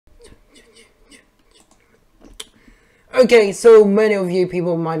Okay, so many of you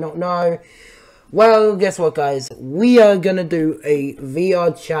people might not know. Well, guess what, guys? We are gonna do a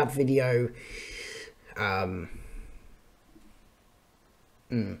VR chat video.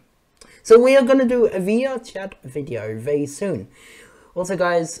 So we are gonna do a VR chat video very soon. Also,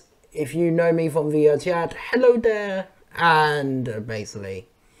 guys, if you know me from VR chat, hello there. And basically,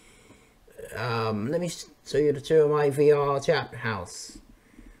 let me show you the two of my VR chat house.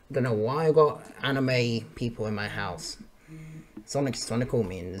 I don't know why I got anime people in my house. Sonic's trying to call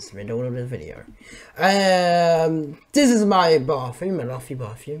me in this middle of the video. This is my bathroom. I love your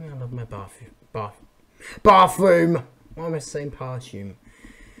bathroom. I love my bathroom. Why am I saying bathroom?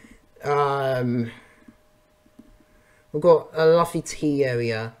 We've got a lovely tea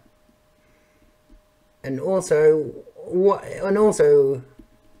area, and also well,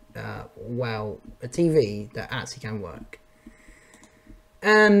 a TV that actually can work.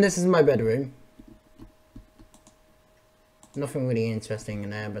 And this is my bedroom. Nothing really interesting in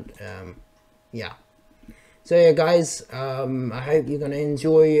there, but yeah. So yeah, guys, I hope you're gonna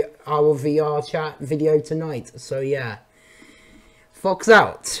enjoy our VR chat video tonight. So yeah, Fox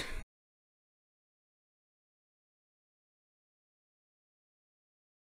out.